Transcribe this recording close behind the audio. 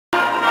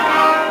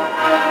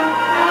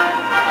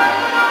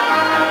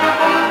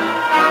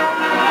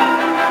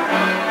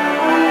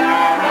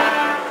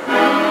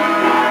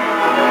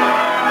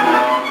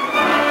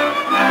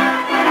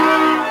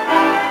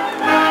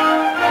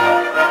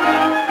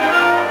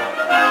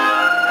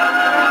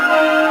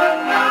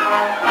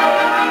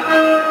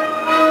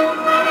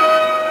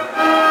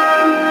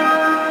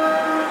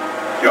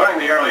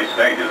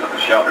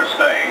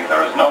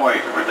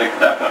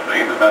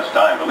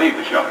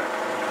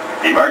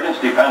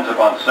depends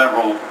upon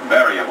several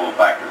variable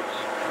factors.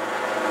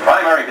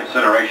 Primary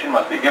consideration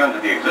must be given to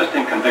the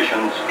existing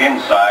conditions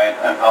inside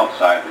and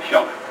outside the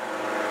shelter.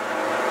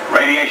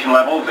 Radiation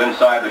levels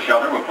inside the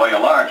shelter will play a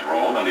large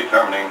role in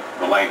determining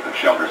the length of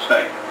shelter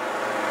stay.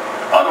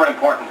 Other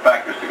important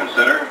factors to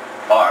consider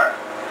are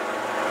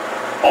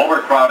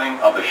overcrowding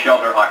of the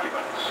shelter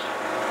occupants,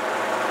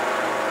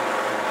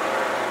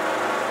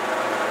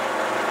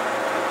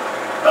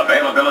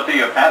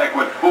 availability of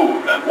adequate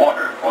food and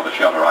water for the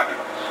shelter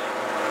occupants,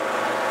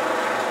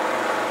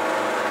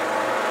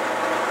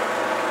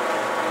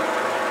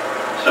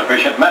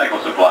 sufficient medical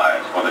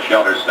supplies for the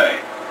shelter stay,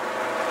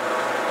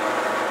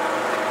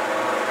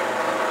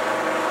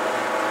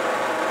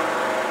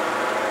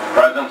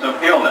 presence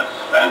of illness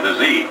and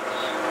disease,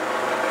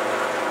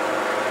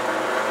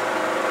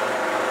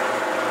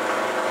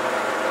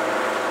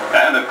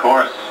 and of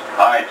course,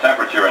 high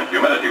temperature and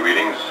humidity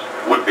readings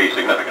would be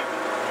significant.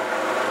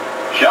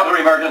 Shelter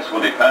emergence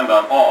will depend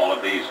on all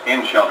of these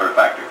in-shelter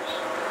factors.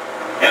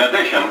 In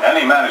addition,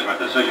 any management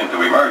decision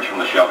to emerge from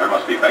the shelter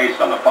must be based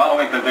on the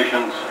following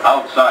conditions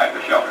outside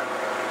the shelter: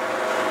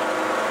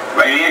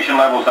 radiation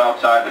levels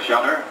outside the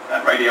shelter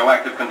and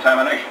radioactive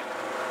contamination,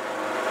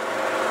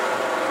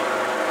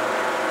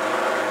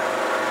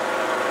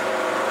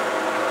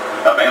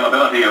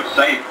 availability of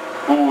safe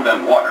food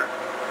and water,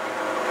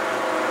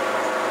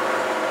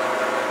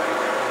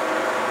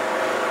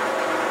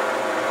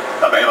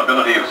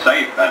 availability of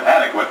safe and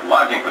adequate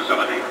lodging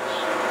facilities,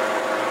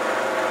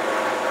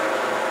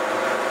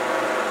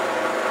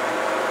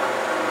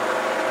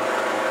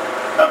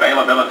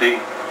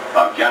 availability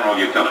of general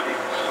utilities.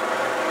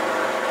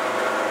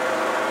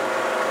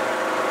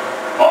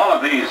 All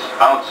of these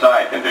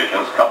outside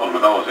conditions, coupled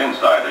with those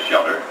inside the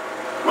shelter,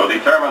 will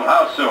determine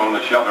how soon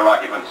the shelter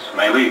occupants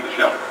may leave the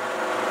shelter.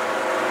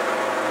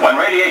 When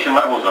radiation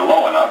levels are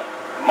low enough,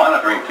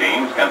 monitoring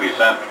teams can be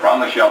sent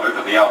from the shelter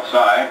to the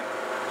outside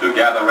to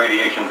gather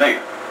radiation data.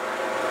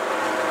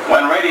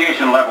 When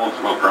radiation levels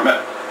will permit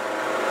it,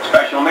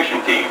 special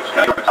mission teams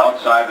can go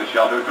outside the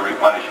shelter to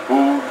replenish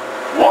food,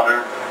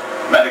 water,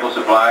 medical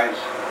supplies,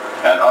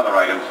 and other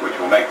items which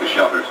will make the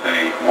shelter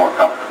stay more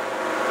comfortable.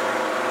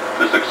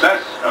 The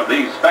success of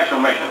these special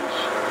missions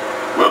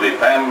will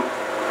depend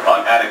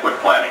on adequate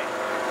planning.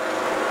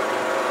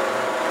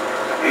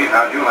 Pete,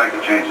 how'd you like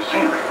to change the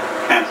scenery?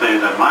 Can't say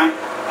is that mine.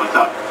 What's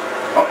up?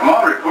 Well, from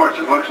all reports,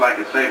 it looks like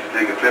it's safe to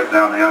take a trip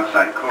down the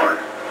outside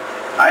corridor.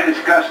 I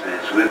discussed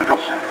this with the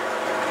control center.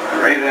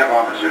 The RaDef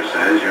officer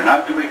says you're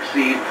not to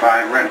exceed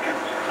 5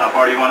 Roentgens. How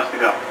far do you want us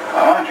to go?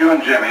 I want you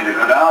and Jimmy to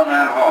go down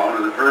that hall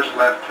to the first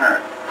left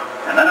turn,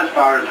 and then as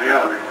far as the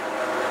elevator.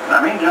 And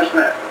I mean just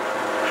that.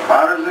 As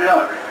far as the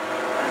elevator,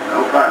 and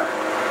no farther.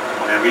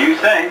 Whatever you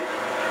say.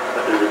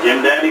 But there's a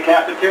Jim Dandy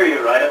cafeteria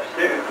right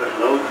upstairs with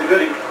loads of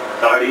goodies.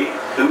 Sardines,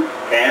 soup,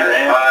 canned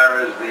As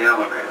far as the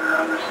elevator,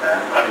 understand?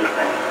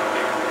 Understand.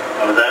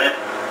 Oh, is that it?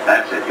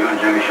 That's it. You and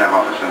Jimmy shove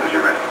off as soon as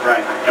you're ready.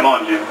 Right. Come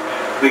on, Jim.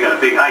 We got a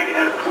big hike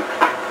ahead of us.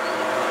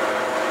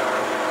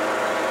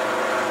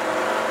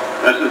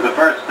 This is the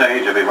first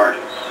stage of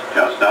emergence.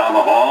 Just down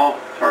the hall,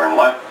 turn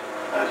left,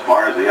 as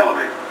far as the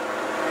elevator.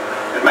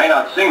 It may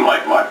not seem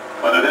like much,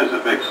 but it is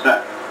a big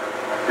step.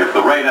 If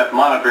the RaDef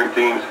monitoring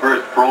team's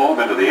first probe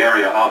into the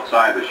area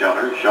outside the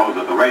shelter shows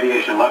that the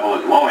radiation level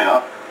is low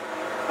enough,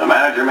 the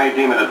manager may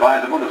deem it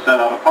advisable to send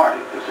out a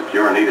party to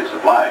secure needed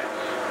supplies.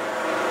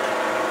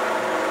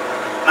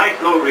 Nice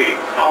low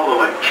readings all the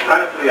way,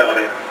 right up to the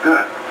elevator.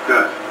 Good,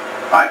 good.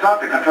 I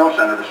talked to control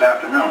center this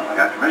afternoon. I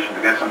got permission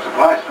to get some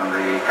supplies from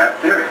the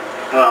cafeteria.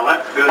 Well,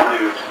 that's good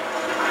news.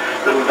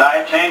 Little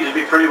diet change would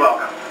be pretty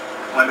welcome.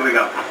 When do we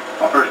go?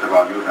 Well, first of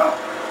all, you know.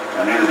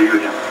 And neither do you,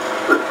 Jim.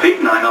 But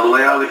Pete and I know the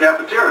layout of the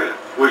cafeteria.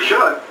 We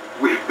should.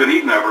 We've been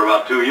eating there for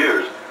about 2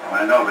 years.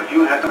 Well, I know, but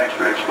you had some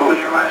extra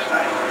exposure last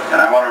night. And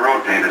I want to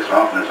rotate as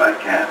often as I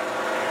can.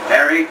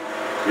 Harry,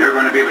 you're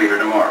going to be leader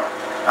tomorrow.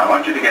 I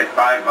want you to get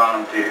 5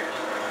 volunteers.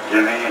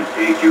 Jimmy and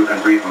Pete, you can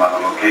brief them on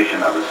the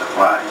location of the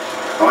supplies.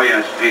 Oh,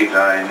 yes, Pete,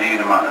 I need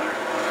a monitor.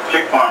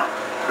 Chick farm.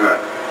 Good.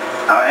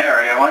 Now,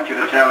 Harry, I want you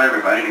to tell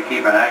everybody to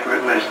keep an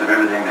accurate list of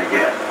everything they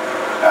get.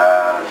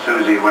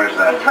 Susie, where's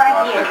that? It's right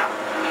here.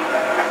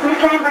 Miss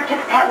Lambert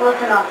took Pat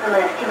Wilson off the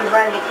list. He was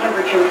running a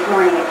temperature this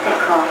morning at sick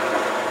call.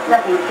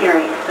 Nothing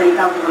serious, but he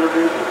felt a little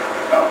bruising.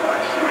 Oh,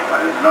 I see. I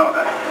didn't know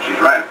that.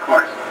 She's right, of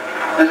course.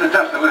 This is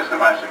just a list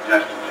of my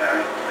suggestions,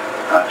 Harry.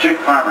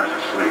 Chick Farmer's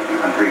asleep. You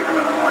can brief him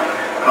in the morning.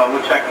 Oh,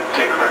 we'll check with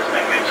Chick first,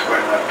 make it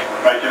squared up.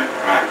 Right, Jim?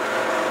 Right.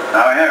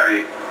 Now,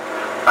 Harry,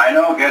 I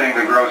know getting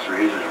the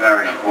groceries is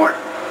very important.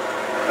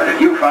 But if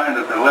you find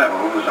that the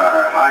levels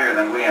are higher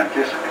than we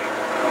anticipate,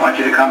 I want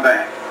you to come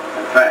back,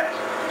 and fast.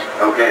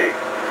 Okay.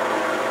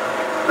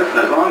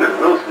 Listen, as long as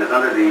Wilson is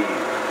under the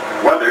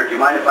weather, do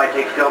you mind if I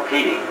take Phil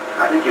Keating?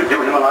 I think you'll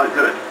do him a lot of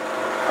good.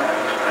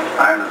 It's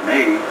fine with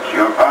me. It's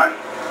your party.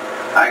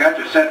 I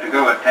got you set to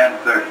go at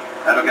 10:30.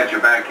 That'll get you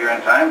back here in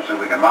time so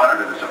we can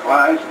monitor the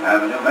supplies and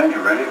have a new menu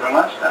ready for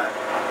lunchtime.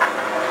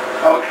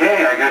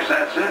 Okay, I guess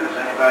that's it. Has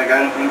anybody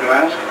got anything to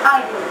ask? I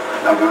do.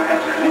 No, go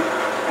ahead, Susie.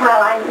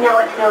 Well, I know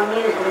it's no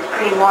news that it's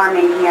pretty warm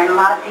in here, and a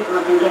lot of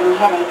people have been getting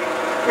headaches.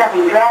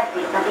 Nothing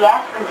drastic, but the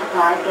aspirin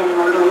supply is getting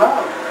a little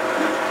low.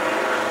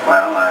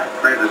 Well, I'm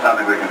afraid there's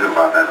nothing we can do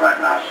about that right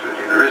now,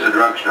 Susie. There is a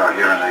drugstore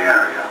here in the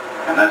area,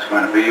 and that's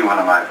going to be one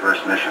of my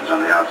first missions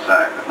on the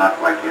outside, but not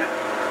quite yet.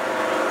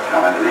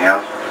 Know anything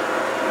else?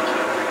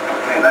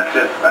 Okay, that's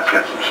it. Let's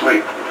get some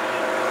sleep.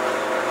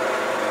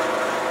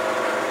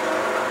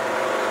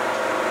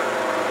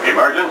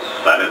 Emergence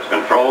and its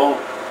control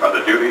are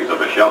the duties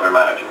of the shelter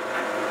manager.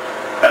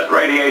 As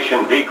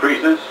radiation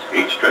decreases,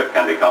 each trip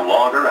can become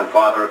longer and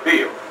farther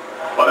afield,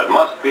 but it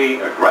must be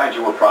a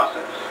gradual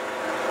process.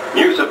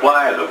 New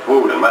supplies of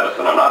food and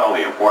medicine are not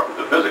only important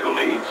to physical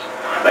needs,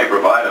 they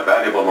provide a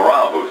valuable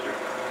morale booster.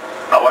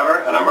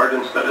 However, an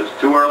emergence that is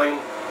too early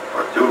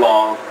or too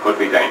long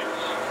could be dangerous.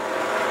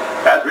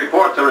 As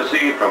reports are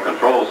received from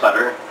Control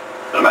Center,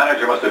 the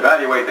manager must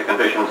evaluate the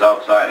conditions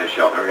outside his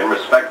shelter in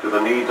respect to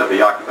the needs of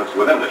the occupants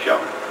within the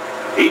shelter.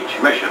 Each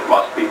mission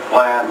must be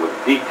planned with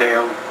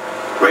detailed,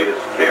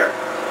 greatest care.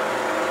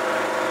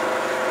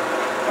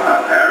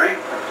 Well, Harry,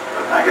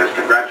 I guess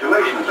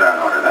congratulations are in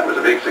order. That was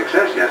a big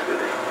success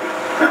yesterday.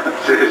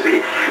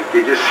 Susie,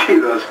 did you see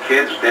those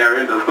kids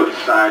stare into those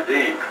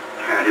sardines?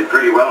 I did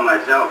pretty well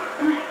myself.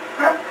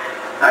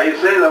 Now, you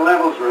say the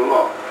levels were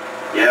low.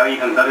 Yeah,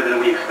 even better than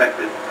we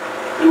expected.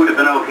 It would have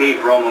been okay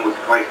for almost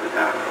twice the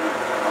time.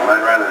 Well,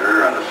 I'd rather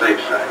err on the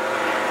safe side.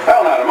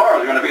 Well, now,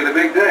 tomorrow's going to be the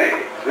big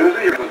day.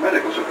 Susie, you're the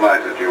medical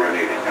supplies that you were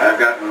needing. I've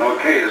gotten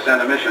okay to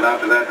send a mission out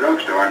to that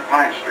drugstore on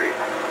Pine Street.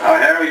 Now,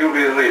 Harry, you'll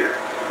be the leader.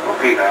 Well,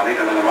 Pete, I'll need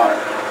another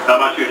monitor. How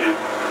about you, Jim?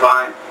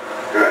 Fine.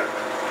 Good.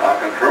 Our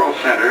control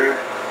center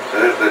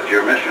says that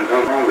your mission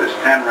total is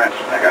 10 rents.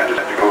 I just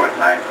have to go at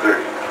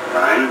 9:30.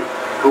 Fine.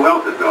 Who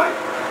else is going?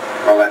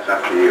 Well, that's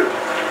up to you.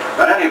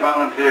 But any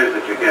volunteers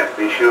that you get,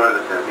 be sure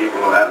that they're people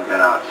who haven't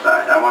been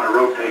outside. I want to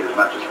rotate as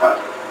much as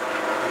possible.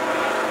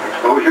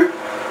 Exposure?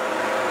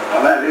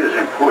 Well, that is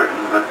important,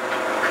 but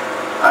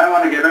I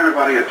want to give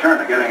everybody a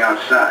turn at getting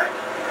outside.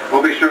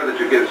 We'll be sure that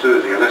you give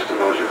Susie a list of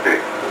those you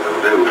picked.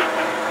 Will do.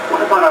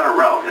 What about our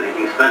route?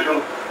 Anything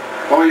special?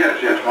 Oh, yes,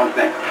 one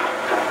thing.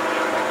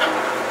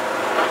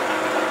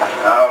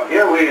 Now,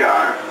 here we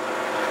are,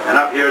 and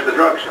up here's the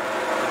drugstore.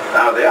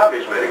 Now, the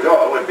obvious way to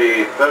go would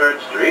be 3rd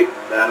Street,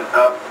 then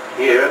up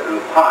here through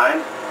Pine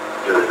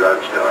to the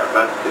drugstore.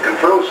 But the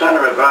control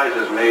center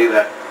advises me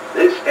that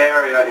this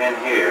area in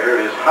here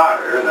is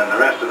hotter than the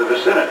rest of the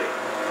vicinity.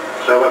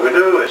 So what we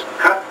do is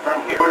cut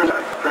from here,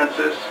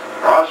 Princess,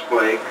 cross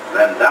Blake,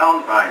 then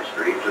down Pine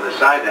Street to the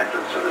side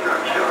entrance of the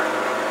drugstore.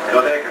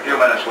 It'll take a few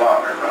minutes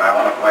longer, but I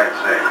want to play it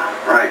safe.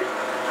 Right.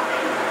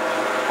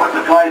 What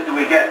supplies do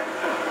we get?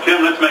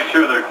 Jim, let's make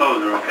sure their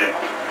clothes are okay.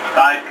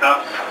 Tied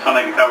cuffs,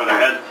 something to cover their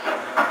heads,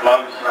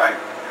 gloves. Right.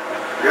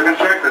 You can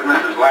check with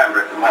Mrs.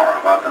 Lambert tomorrow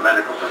about the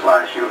medical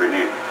supplies she'll be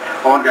needing.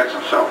 Go and get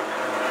some soap.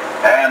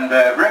 And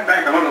bring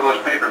back a load of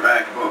those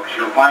paperback books.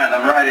 You'll find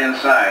them right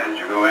inside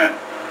as you go in.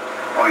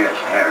 Oh, yes,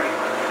 Harry.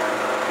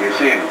 Do you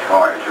see any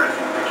toys or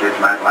anything the kids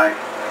might like?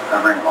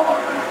 I'll bring them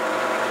along.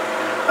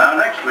 Now,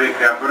 next week,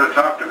 I'm going to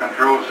talk to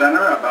Control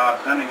Center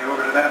about sending you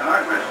over to that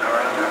hardware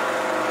store.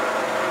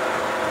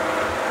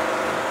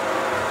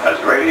 As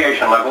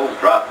radiation levels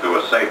drop to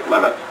a safe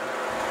limit,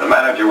 the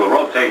manager will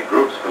rotate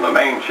groups from the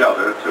main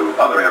shelter to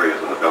other areas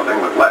of the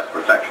building with less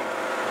protection.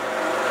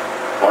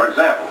 For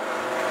example,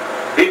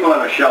 people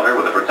in a shelter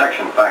with a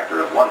protection factor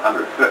of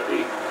 150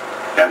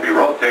 can be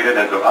rotated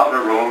into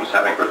outer rooms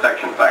having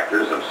protection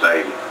factors of,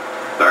 say,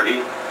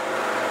 30,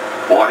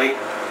 40,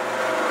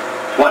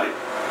 20.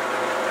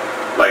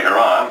 Later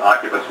on,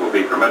 occupants will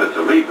be permitted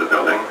to leave the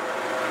building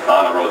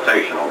on a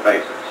rotational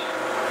basis.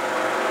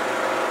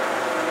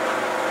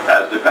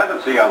 As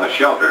dependency on the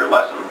shelter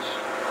lessens,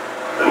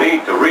 the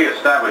need to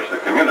re-establish the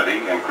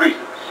community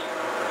increases.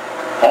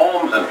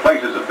 Homes and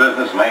places of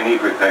business may need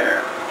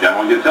repair.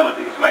 General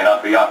utilities may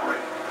not be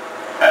operating.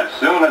 As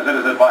soon as it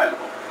is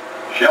advisable,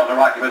 shelter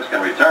occupants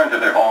can return to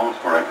their homes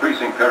for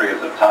increasing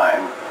periods of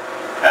time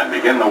and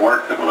begin the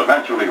work that will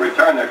eventually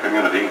return their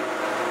community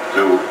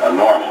to a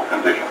normal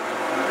condition.